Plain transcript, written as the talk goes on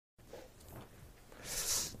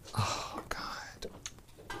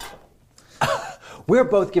We're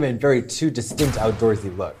both given two distinct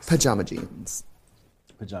outdoorsy looks. Pajama jeans.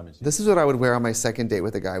 Pajama jeans. This is what I would wear on my second date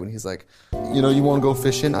with a guy when he's like, you want to go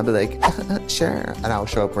fishing? I'd be like, sure. And I would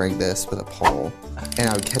show up wearing this with a pole. And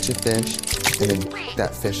I would catch a fish and then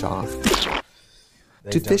that fish off.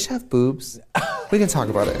 Do fish have boobs? We can talk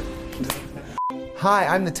about it. Hi,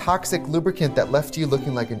 I'm the toxic lubricant that left you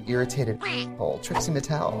looking like an irritated hole. Trixie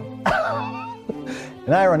Mattel.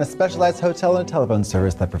 And I run a specialized hotel and telephone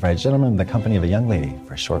service that provides gentlemen the company of a young lady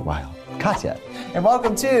for a short while. Katya. And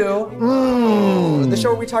welcome to the show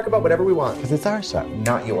where we talk about whatever we want. Because it's our show.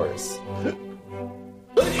 Not yours.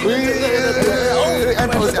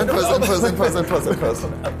 Unpose.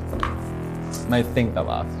 My thing fell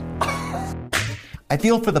off. I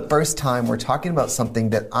feel for the first time we're talking about something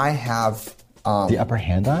that I have... the upper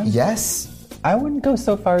hand on? Yes. I wouldn't go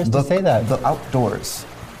so far as to say that. The outdoors.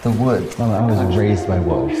 The woods. Well, I was raised by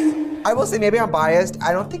wolves. I will say, maybe I'm biased.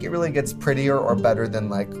 I don't think it really gets prettier or better than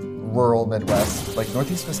like rural Midwest. Like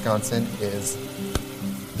Northeast Wisconsin is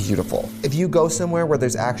beautiful. If you go somewhere where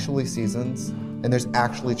there's actually seasons and there's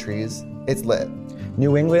actually trees, it's lit.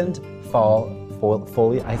 New England, fall,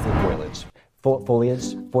 foliage. I say foliage.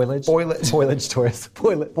 Foliage.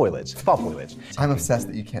 Fall foliage. I'm obsessed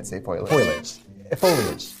that you can't say foliage. Foliage.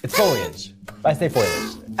 It's foliage. I say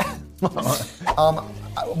foliage.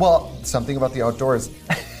 Well, something about the outdoors.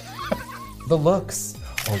 The looks.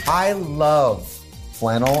 I love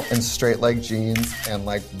flannel and straight leg jeans and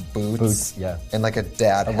like boots. Yeah. And like a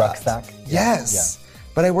dad hat. rucksack. Yes. Yeah.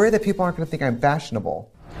 But I worry that people aren't going to think I'm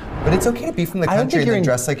fashionable. But it's okay to be from the country and then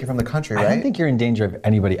dress like you're from the country, right? I don't think you're in danger of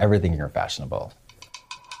anybody ever thinking you're fashionable.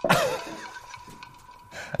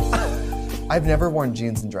 I've never worn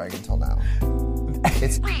jeans and drag until now.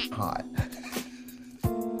 It's hot.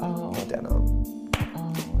 Oh, denim.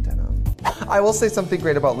 I will say something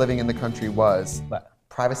great about living in the country was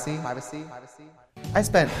privacy. I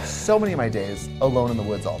spent so many of my days alone in the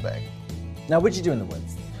woods all day. Now, what'd you do in the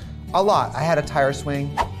woods? A lot. I had a tire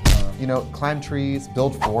swing, climb trees,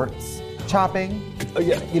 build forts, chopping. Oh,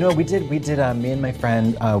 yeah. We did, me and my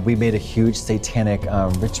friend, we made a huge satanic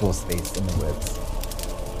ritual space in the woods.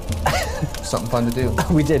 Something fun to do.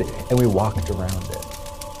 We did, and we walked around it.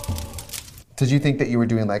 Did you think that you were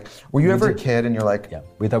doing were you ever a kid and you're like... Yeah,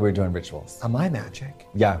 we thought we were doing rituals. Am I magic?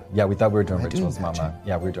 Yeah, we thought we were doing rituals, Mama.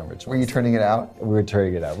 Yeah, we were doing rituals. Were you turning it out? We were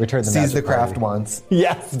turning it out. We turned the Seize the magic craft party. once.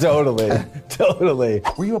 Yes, totally. Totally.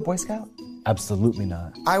 Were you a Boy Scout? Absolutely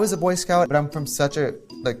not. I was a Boy Scout, but I'm from such a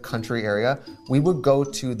country area. We would go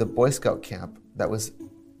to the Boy Scout camp that was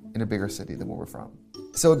in a bigger city than where we're from.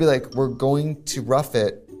 So it'd be like, we're going to rough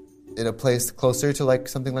it in a place closer to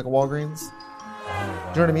something like a Walgreens. Do you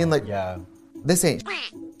know what I mean? Yeah. This ain't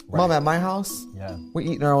Mom, at my house, we're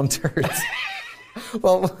eating our own turds.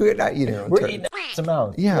 Well, we're not eating our own turds. We're eating some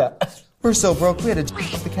out. Yeah. We're so broke, we had to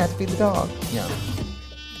the cat to feed the dog. Yeah.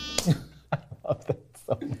 I love that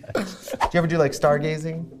so much. Do you ever do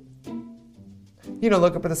stargazing?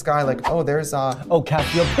 Look up at the sky there's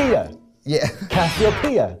Cassiopeia. Yeah.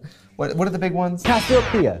 Cassiopeia. What are the big ones?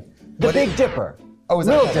 Cassiopeia. The Big Dipper. Oh, is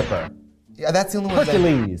that Little Dipper. Yeah, that's the only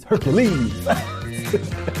one. Hercules.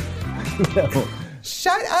 No.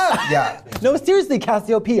 Shut up! Yeah. No, seriously,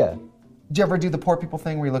 Cassiopeia. Did you ever do the poor people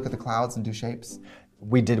thing where you look at the clouds and do shapes?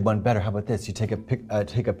 We did one better. How about this? You take a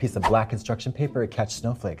piece of black construction paper, catch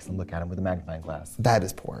snowflakes, and look at them with a magnifying glass. That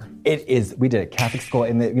is poor. It is. We did a Catholic school,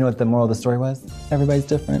 and you know what the moral of the story was? Everybody's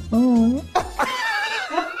different. Because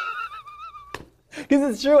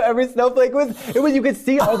it's true, every snowflake was. You could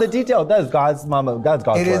see all the detail. That is God's work.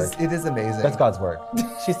 It is amazing. That's God's work.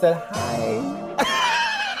 She said, hi.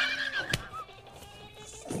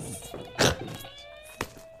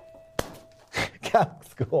 Catholic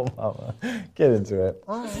school, Mama. Get into it.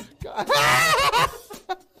 Oh, God.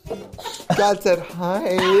 God said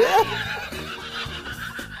hi.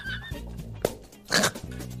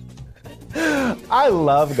 I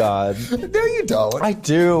love God. No, you don't. I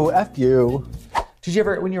do. F you. Did you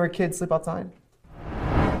ever, when you were a kid, sleep outside?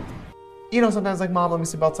 Sometimes Mom, let me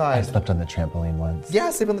sleep outside. I slept on the trampoline once. Yeah,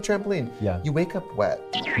 sleep on the trampoline. Yeah. You wake up wet.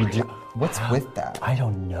 You do. What's with that? I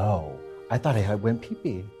don't know. I thought I went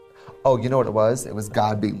pee-pee. Oh, you know what it was? It was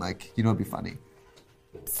God being it'd be funny.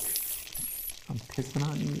 I'm pissing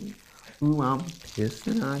on you. Ooh, I'm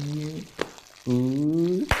pissing on you.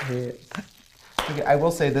 Ooh, shit. Okay, I will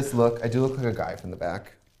say this look. I do look like a guy from the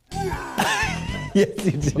back. Yes,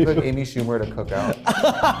 you do. Look like Amy Schumer at a cookout.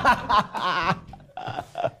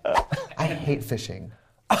 I hate fishing.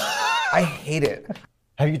 I hate it.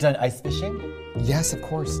 Have you done ice fishing? Yes, of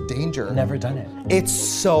course. Danger. Never done it. It's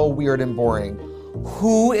so weird and boring.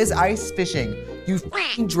 Who is ice fishing? You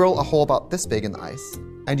f***ing drill a hole about this big in the ice.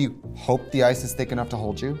 And you hope the ice is thick enough to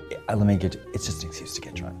hold you? It's just an excuse to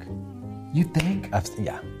get drunk. You think?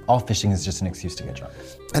 Yeah, all fishing is just an excuse to get drunk.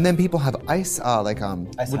 And then people have ice,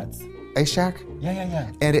 Ice huts. Ice shack?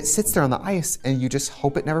 Yeah. And it sits there on the ice and you just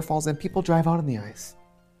hope it never falls in. People drive out on the ice.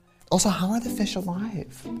 Also, how are the fish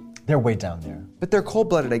alive? They're way down there. But they're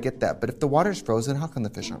cold-blooded, I get that. But if the water's frozen, how come the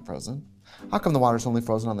fish aren't frozen? How come the water's only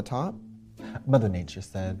frozen on the top? Mother Nature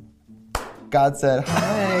said. God said,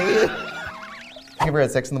 hi. You ever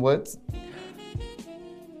had sex in the woods?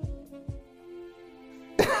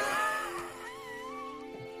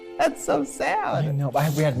 That's so sad. I know.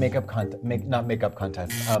 We had make-out contests in the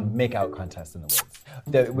woods.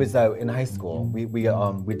 It was in high school. We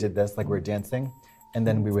did this, like we were dancing, and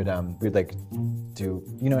then we'd like do,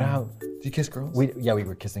 you know how? Did you kiss girls? We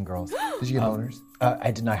were kissing girls. Did you get boners?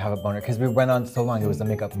 I did not have a boner because we went on so long. It was a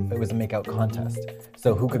make-out contest.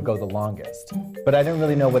 So who could go the longest? But I didn't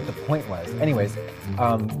really know what the point was. Anyways,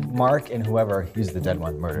 Mark and whoever, he's the dead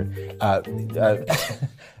one, murdered.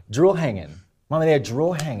 Drool hanging. Mama, they had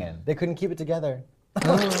drool hanging. They couldn't keep it together.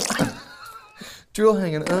 Drool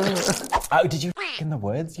hanging. Oh, did you in the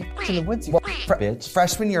woods? You in the woods, you bitch.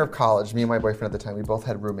 Freshman year of college, me and my boyfriend at the time, we both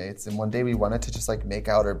had roommates, and one day we wanted to just like make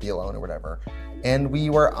out or be alone or whatever. And we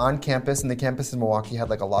were on campus, and the campus in Milwaukee had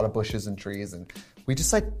like a lot of bushes and trees, and we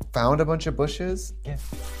just like found a bunch of bushes. Yeah.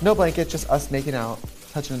 No blanket, just us making out,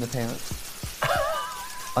 touching in the pants.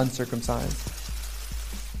 Uncircumcised.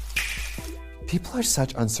 People are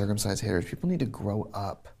such uncircumcised haters. People need to grow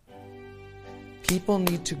up. People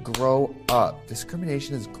need to grow up.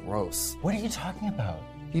 Discrimination is gross. What are you talking about?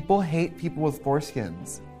 People hate people with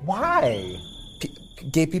foreskins. Why?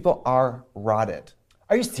 Gay people are rotted.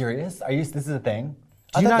 Are you serious? This is a thing?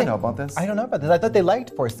 Do you not know about this? I don't know about this. I thought they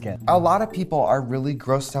liked foreskin. A lot of people are really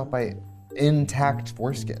grossed out by intact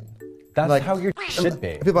foreskin. That's like, how your should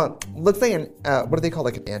be. People looks like an, what do they call,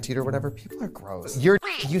 like an anteater or whatever? People are gross. Your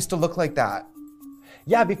used to look like that.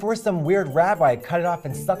 Yeah, before some weird rabbi cut it off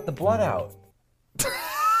and sucked the blood out.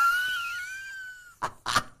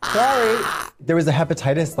 Sorry. There was a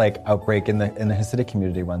hepatitis outbreak in the Hasidic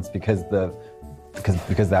community once because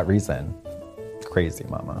that reason. Crazy,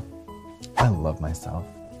 mama. I love myself.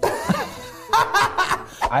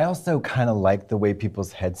 I also kind of like the way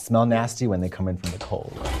people's heads smell nasty when they come in from the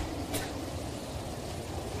cold.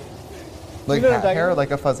 Like hat hair, like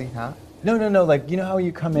a fuzzy hat? No. Like, you know how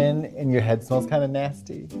you come in and your head smells kind of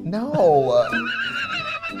nasty? No.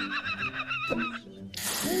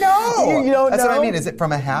 No! You don't That's know? what I mean. Is it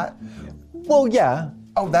from a hat? Well, yeah.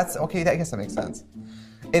 Oh, that's okay. I guess that makes sense.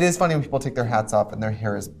 It is funny when people take their hats off and their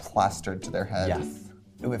hair is plastered to their head. Yes.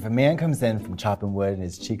 If a man comes in from chopping wood and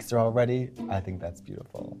his cheeks are all ready, I think that's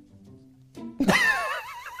beautiful.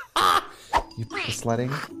 You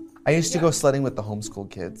sledding? I used to go sledding with the homeschool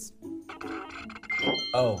kids.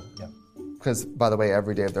 Oh, yeah. Because, by the way,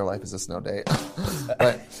 every day of their life is a snow day.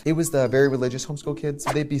 But it was the very religious homeschool kids.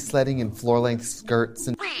 So they'd be sledding in floor-length skirts,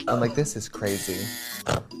 and I'm like, this is crazy.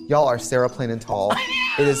 Y'all are Sarah plain and tall.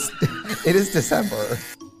 It is December.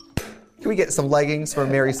 Can we get some leggings for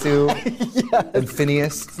Mary Sue and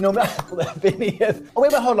Phineas? Phineas. Oh,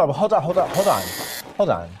 wait, hold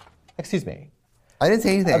on. Excuse me. I didn't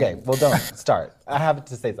say anything. Okay, well, don't start. I have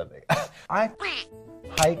to say something. I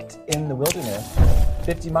hiked in the wilderness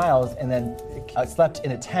 50 miles and then slept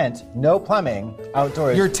in a tent, no plumbing,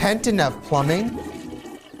 outdoors. Your tent didn't have plumbing?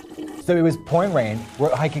 So it was pouring rain.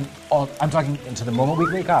 We're hiking I'm talking into the moment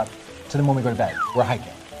we wake up to the moment we go to bed. We're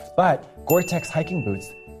hiking. But Gore-Tex hiking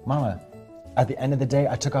boots, mama, at the end of the day,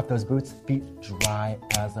 I took off those boots, feet dry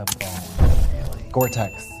as a bone. Really?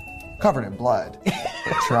 Gore-Tex. Covered in blood.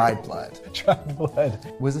 Dried blood. Dried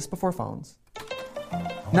blood. Was this before phones?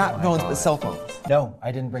 Not phones, but cell phones. No,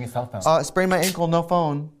 I didn't bring a cell phone. Sprained my ankle, no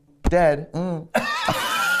phone. Dead.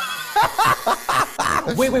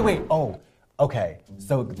 Wait. Oh, okay.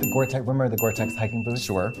 So the Gore-Tex, remember the Gore-Tex hiking boots?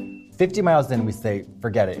 Sure. 50 miles in, we say,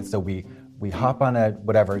 forget it. So we hop on a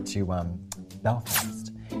whatever to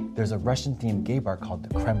Belfast. There's a Russian-themed gay bar called the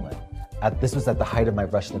Kremlin. This was at the height of my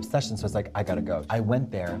Russian obsession, so I was like, I gotta go. I went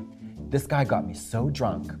there. This guy got me so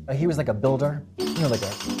drunk. He was like a builder, like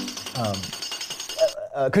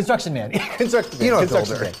a construction man. Construction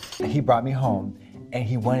man. He brought me home, and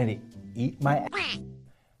he wanted to eat my ass,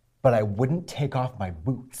 but I wouldn't take off my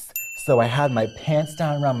boots. So I had my pants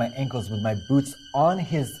down around my ankles with my boots on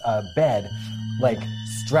his bed, like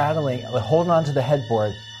straddling, holding onto the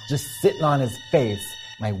headboard, just sitting on his face.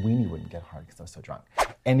 My weenie wouldn't get hard because I was so drunk.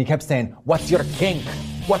 And he kept saying, "What's your kink?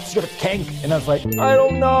 What's your kink?" And I was like, "I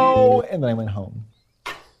don't know." And then I went home.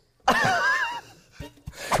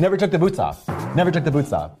 Never took the boots off.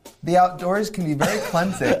 The outdoors can be very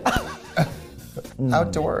cleansing.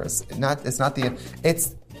 Outdoors.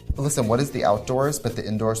 Listen, what is the outdoors but the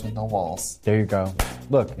indoors with no walls? There you go.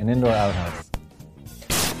 Look, an indoor outhouse.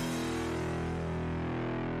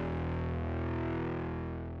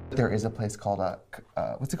 There is a place called,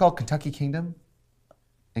 what's it called? Kentucky Kingdom?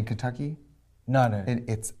 In Kentucky? No. And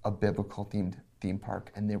it's a biblical themed theme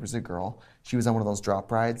park. And there was a girl. She was on one of those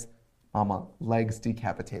drop rides. Mama, legs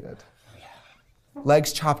decapitated. Yeah.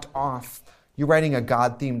 Legs chopped off. You're riding a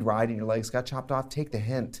God-themed ride and your legs got chopped off? Take the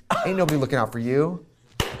hint. Ain't nobody looking out for you.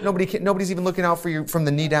 Nobody's even looking out for you from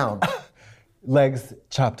the knee down. Legs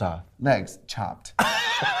chopped off. Legs chopped.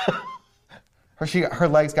 Her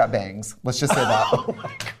legs got bangs. Let's just say that. Oh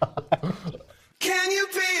my God. Can you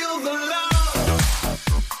feel the love?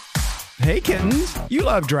 Hey kittens, you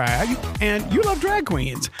love drag, and you love drag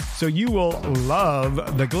queens, so you will love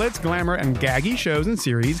the glitz, glamour, and gaggy shows and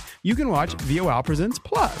series you can watch via WoW Presents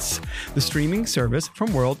Plus, the streaming service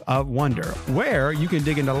from World of Wonder, where you can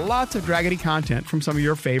dig into lots of draggedy content from some of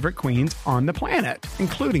your favorite queens on the planet,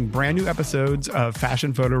 including brand new episodes of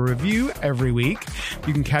Fashion Photo Review every week.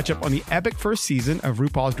 You can catch up on the epic first season of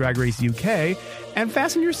RuPaul's Drag Race UK, and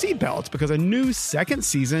fasten your seatbelts because a new second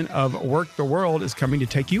season of Work the World is coming to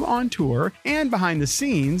take you on tour and behind the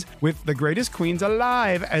scenes with the greatest queens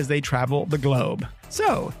alive as they travel the globe.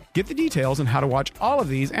 So, get the details on how to watch all of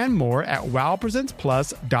these and more at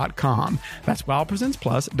wowpresentsplus.com. That's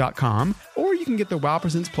wowpresentsplus.com, or you can get the WoW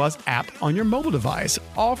Presents Plus app on your mobile device,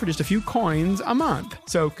 all for just a few coins a month.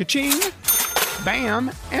 So, ka-ching,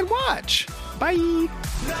 bam, and watch. Bye.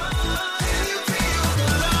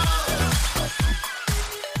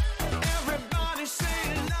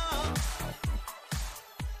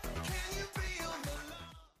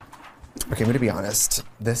 Okay, I'm going to be honest.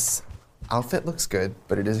 This outfit looks good,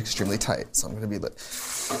 but it is extremely tight, so I'm going to be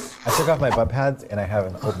I took off my butt pads and I have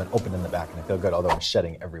an open in the back and I feel good, although I'm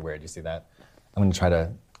shedding everywhere. Do you see that? I'm going to try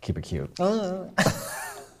to keep it cute. Look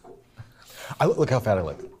how fat I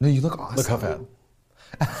look. No, you look awesome. Look how fat.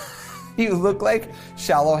 You look like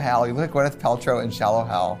Shallow Hal. You look like Gwyneth Paltrow in Shallow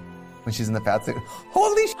Hal when she's in the fat suit.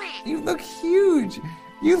 Holy shit, you look huge.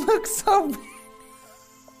 You look so big.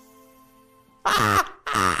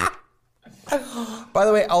 By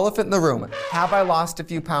the way, elephant in the room. Have I lost a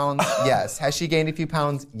few pounds? Yes. Has she gained a few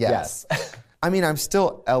pounds? Yes. I mean, I'm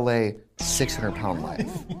still LA 600-pound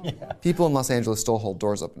life. Yeah. People in Los Angeles still hold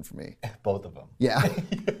doors open for me. Both of them. Yeah.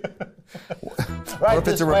 Right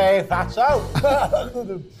this way, fat out.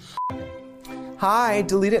 Hi,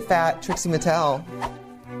 delete it, fat Trixie Mattel.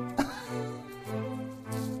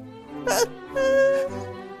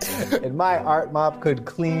 And my art mop could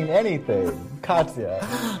clean anything. Katya.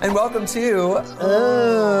 And welcome to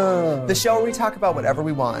the show where we talk about whatever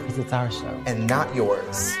we want. Because it's our show. And not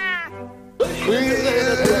yours. Pose.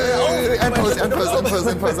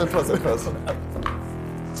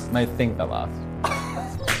 My thing fell off.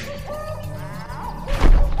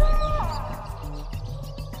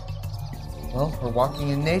 Well, we're walking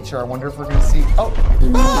in nature. I wonder if we're going to see... Oh!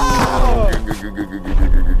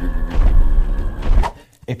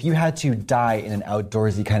 If you had to die in an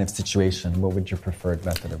outdoorsy kind of situation, what would your preferred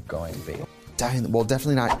method of going be? Dying, well,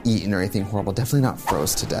 definitely not eaten or anything horrible. Definitely not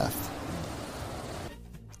froze to death.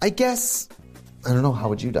 I guess, I don't know, how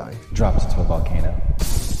would you die? Dropped into a volcano.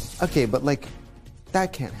 Okay, but like,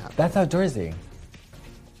 that can't happen. That's outdoorsy.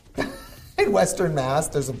 In Western Mass,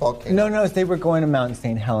 there's a volcano. No, they were going to Mount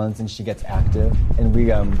St. Helens and she gets active, and we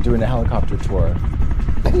doing a helicopter tour.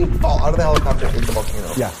 And you fall out of the helicopter into the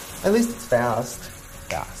volcano. Yeah. At least it's fast.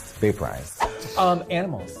 Fast. Vaporized.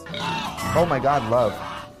 Animals. Oh my God, love.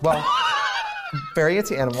 Well, very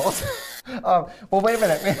into animals. Well, wait a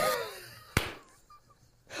minute.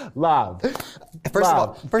 Love. First of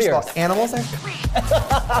all, animals are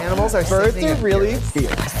Birds are really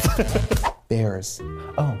fierce. Bears.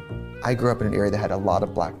 Oh. I grew up in an area that had a lot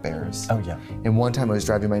of black bears. Oh, yeah. And one time I was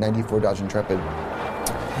driving my 94 Dodge Intrepid,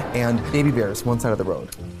 and baby bears, one side of the road.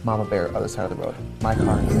 Mama bear, other side of the road. My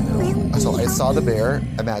car in the middle. So I saw the bear,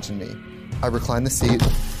 imagine me. I reclined the seat,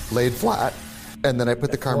 laid flat, and then I put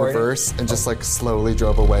the car in reverse and just like slowly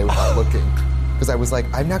drove away without looking. Because I was like,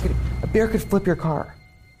 a bear could flip your car.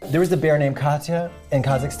 There was a bear named Katya in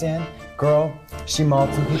Kazakhstan. Girl, she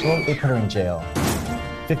mauled some people, they put her in jail.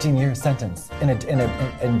 15 years sentence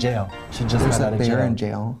in jail. She just got out of jail. Bear in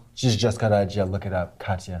jail? She's just got out of jail. Look it up.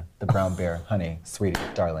 Katya, the brown bear. Honey, sweetie,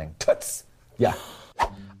 darling. Toots. Yeah.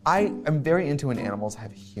 I am very into when animals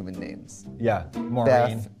have human names. Yeah.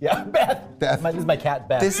 Maureen. Beth. Yeah, Beth. Beth. This is my cat,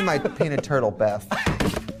 Beth. This is my painted turtle, Beth.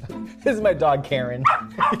 This is my dog, Karen.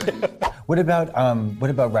 What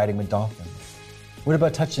about riding with dolphins? What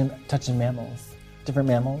about touching mammals? Different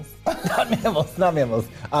mammals? Not mammals.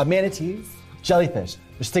 Manatees. Jellyfish.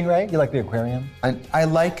 The stingray? You like the aquarium?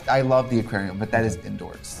 I love the aquarium, but that is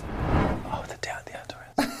indoors. Oh, the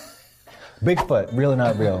outdoors. Bigfoot, real or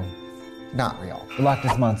not real? Not real. The Loch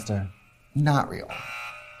Ness Monster? Not real.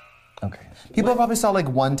 Okay. People probably saw like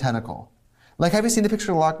one tentacle. Like, have you seen the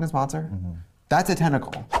picture of the Loch Ness Monster? Mm-hmm. That's a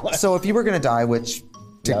tentacle. So if you were gonna die, which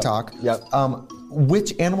TikTok,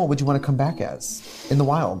 which animal would you want to come back as in the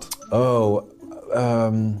wild?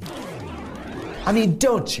 I mean,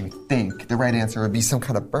 don't you think the right answer would be some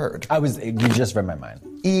kind of bird? You just read my mind.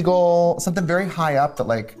 Eagle, something very high up that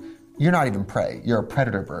like, you're not even prey, you're a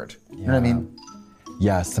predator bird. You know what I mean?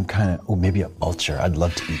 Yeah, some kind of, maybe a vulture. I'd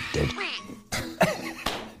love to eat dead.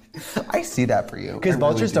 I see that for you. Because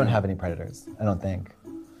vultures don't have any predators, I don't think.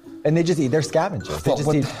 And they just eat, they're scavengers. They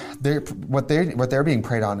just eat. What they're being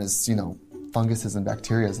preyed on is, funguses and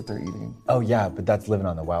bacteria that they're eating. Oh yeah, but that's living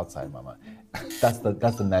on the wild side, Mama. That's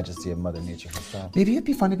the majesty of Mother Nature herself. Maybe it'd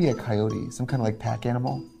be fun to be a coyote, some kind of like pack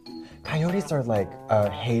animal. Coyotes are like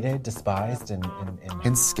hated, despised,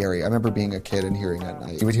 and scary. I remember being a kid and hearing at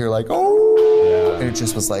night. You would hear like, oh, and it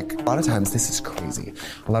just was like, a lot of times, this is crazy.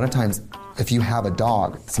 A lot of times, if you have a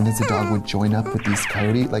dog, sometimes the dog would join up with these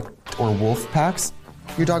coyote, or wolf packs.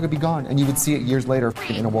 Your dog would be gone, and you would see it years later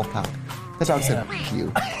in a wolf pack. The dog said,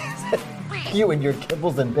 you. You and your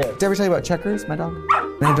kibbles and bits. Did I ever tell you about Checkers, my dog?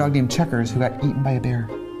 I had a dog named Checkers who got eaten by a bear.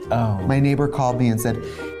 Oh. My neighbor called me and said,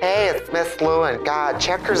 hey, it's Miss Lewin. God,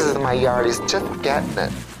 Checkers is in my yard. He's just getting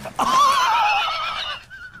it.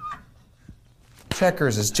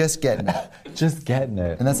 Checkers is just getting it. Just getting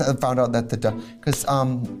it. And that's how I found out that the dog, because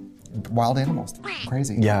wild animals,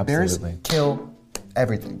 crazy. Yeah, absolutely. Bears kill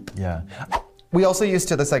everything. Yeah. We also used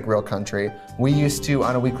to, this like real country, we used to,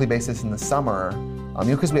 on a weekly basis in the summer,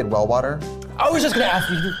 because we had well water. I was just gonna ask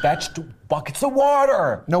you, you fetched buckets of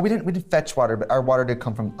water. No, we didn't fetch water, but our water did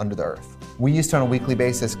come from under the earth. We used to, on a weekly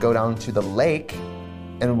basis, go down to the lake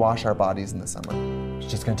and wash our bodies in the summer.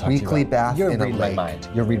 Just gonna talk weekly to you about, bath you're in a reading lake. my mind.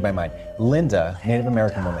 You're reading my mind. Linda, Native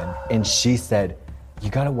American woman, and she said, you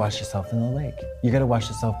gotta wash yourself in the lake. You gotta wash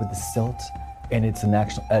yourself with the silt, and it's a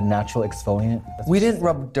natural exfoliant. We didn't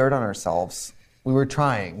rub dirt on ourselves. We were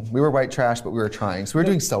trying. We were white trash, but we were trying. So we were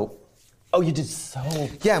doing soap. Oh, you did soap.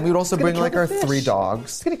 Yeah, and we would also bring like our 3 dogs.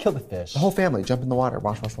 It's gonna kill the fish. The whole family, jump in the water,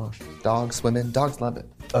 wash, wash, wash. Dogs swimming, dogs love it.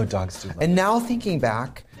 Oh, dogs do love it. And now thinking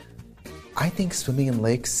back, I think swimming in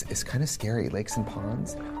lakes is kind of scary, lakes and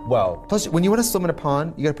ponds. Well. Plus, when you want to swim in a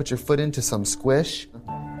pond, you gotta put your foot into some squish.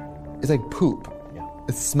 It's like poop. Yeah.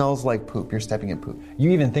 It smells like poop. You're stepping in poop. You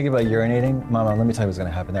even think about urinating? Mama, let me tell you what's gonna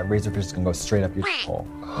happen. That razorfish is gonna go straight up your hole.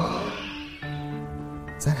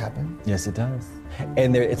 Does that happen? Yes, it does.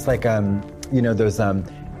 And it's like, those,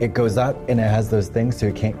 it goes up and it has those things so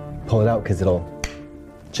you can't pull it out because it'll, do you know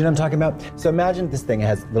what I'm talking about? So imagine this thing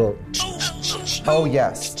has little, oh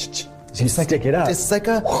yes. So you stick it up. It's like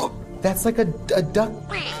that's like a duck.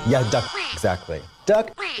 Yeah, duck, exactly.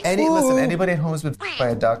 Duck. Listen, anybody at home has been by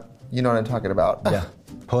a duck, you know what I'm talking about. Yeah,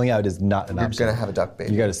 pulling out is not an option. You're gonna have a duck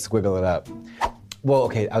baby. You gotta squiggle it up. Well,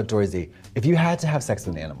 okay, outdoorsy. If you had to have sex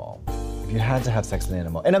with an animal,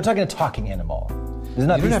 and I'm talking a talking animal. This is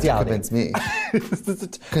not you don't have to bestiality. convince me.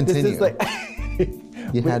 Continue. This is like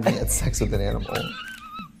you had me at sex with an animal.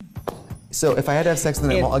 So if I had to have sex with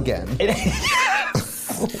an animal again,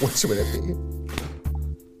 which would it be?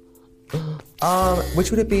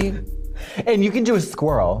 Which would it be? And you can do a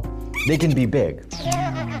squirrel. They can be big.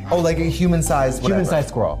 Oh, like a human-sized whatever. Human-sized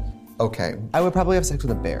squirrel. Okay. I would probably have sex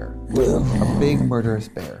with a bear. A big murderous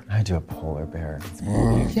bear. I do a polar bear. It's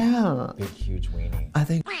big. Yeah. Big, huge weenie. I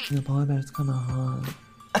think the polar bear is kind of hot.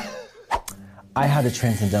 I had a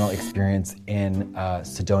transcendental experience in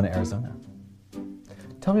Sedona, Arizona.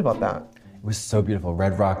 Tell me about that. It was so beautiful.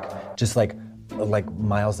 Red rock, just like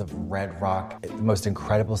miles of red rock, the most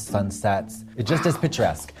incredible sunsets. It just is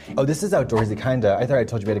picturesque. Oh, this is outdoorsy, kinda. I thought I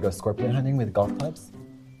told you we had to go scorpion hunting with golf clubs.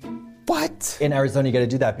 What? In Arizona, you gotta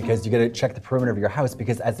do that because you gotta check the perimeter of your house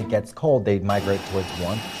because as it gets cold, they migrate towards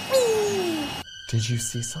warmth. Did you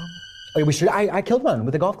see some? Oh, we should. I killed one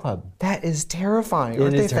with a golf club. That is terrifying.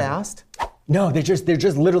 Aren't they fast? No, they're just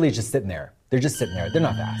literally just sitting there. They're just sitting there. They're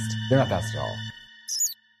not fast. They're not fast at all.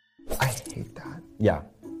 I hate that. Yeah.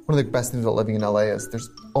 One of the best things about living in LA is there's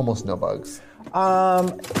almost no bugs.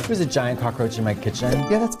 There's a giant cockroach in my kitchen.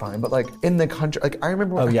 Yeah, that's fine, but like in the country, like I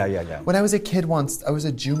remember yeah. When I was a kid once, I was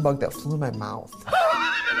a June bug that flew in my mouth.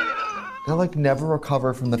 I like never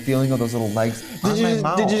recover from the feeling of those little legs in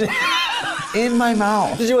my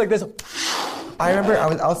mouth. Did you like this? I remember I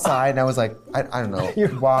was outside and I was like, I don't know,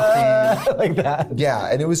 walking. Like that? Yeah,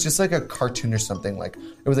 and it was just like a cartoon or something. Like,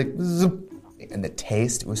 it was like, zoop, and the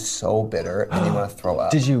taste, it was so bitter, and you want to throw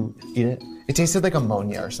up. Did you eat it? It tasted like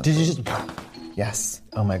ammonia or something. Did you just... Yes.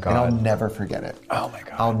 Oh my God. And I'll never forget it. Oh my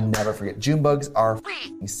God. I'll never forget. June bugs are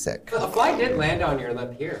sick. A fly did land on your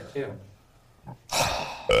lip here, too.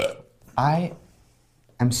 I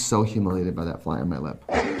am so humiliated by that fly on my lip.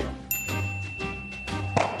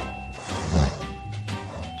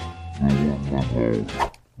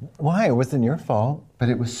 Why? It wasn't your fault. But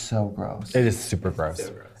it was so gross. It is super gross.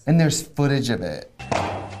 So gross. And there's footage of it.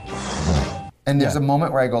 And there's a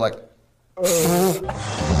moment where I go like,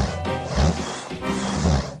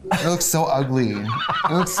 it looks so ugly.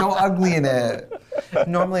 It looks so ugly in it.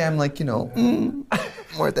 Normally I'm like,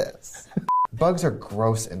 more this. Bugs are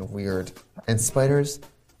gross and weird. And spiders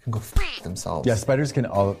can go f themselves. Yeah, spiders can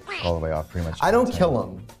all the way off pretty much. I don't kill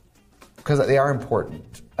them because they are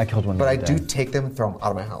important. I killed one the But I other do day. take them and throw them out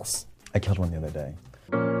of my house. I killed one the other day.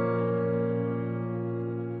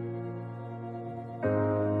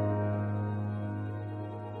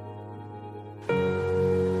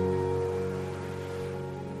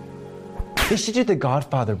 They should do The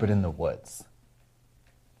Godfather, but in the woods.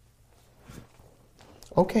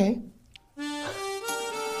 Okay.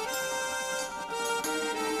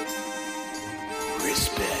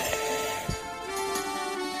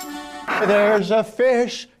 There's a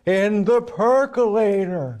fish in the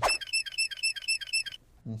percolator.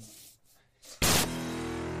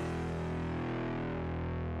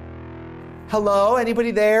 Hello,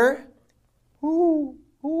 anybody there? Ooh,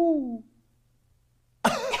 ooh.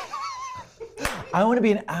 I want to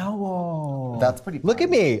be an owl. That's pretty Look fun. at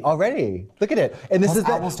me already. Look at it. And this Most is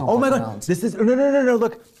the. owls don't Oh my fuck God! around. This is no.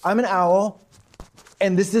 Look, I'm an owl,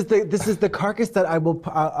 and this is the carcass that I will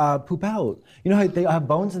poop out. You know how they have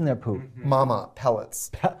bones in their poop. Mama,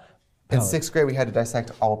 pellets. In 6th grade, we had to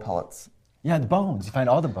dissect all pellets. Yeah, the bones. You find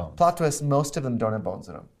all the bones. Plot twist, most of them don't have bones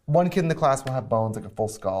in them. One kid in the class will have bones, like a full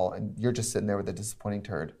skull, and you're just sitting there with a disappointing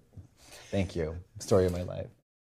turd. Thank you. Story of my life.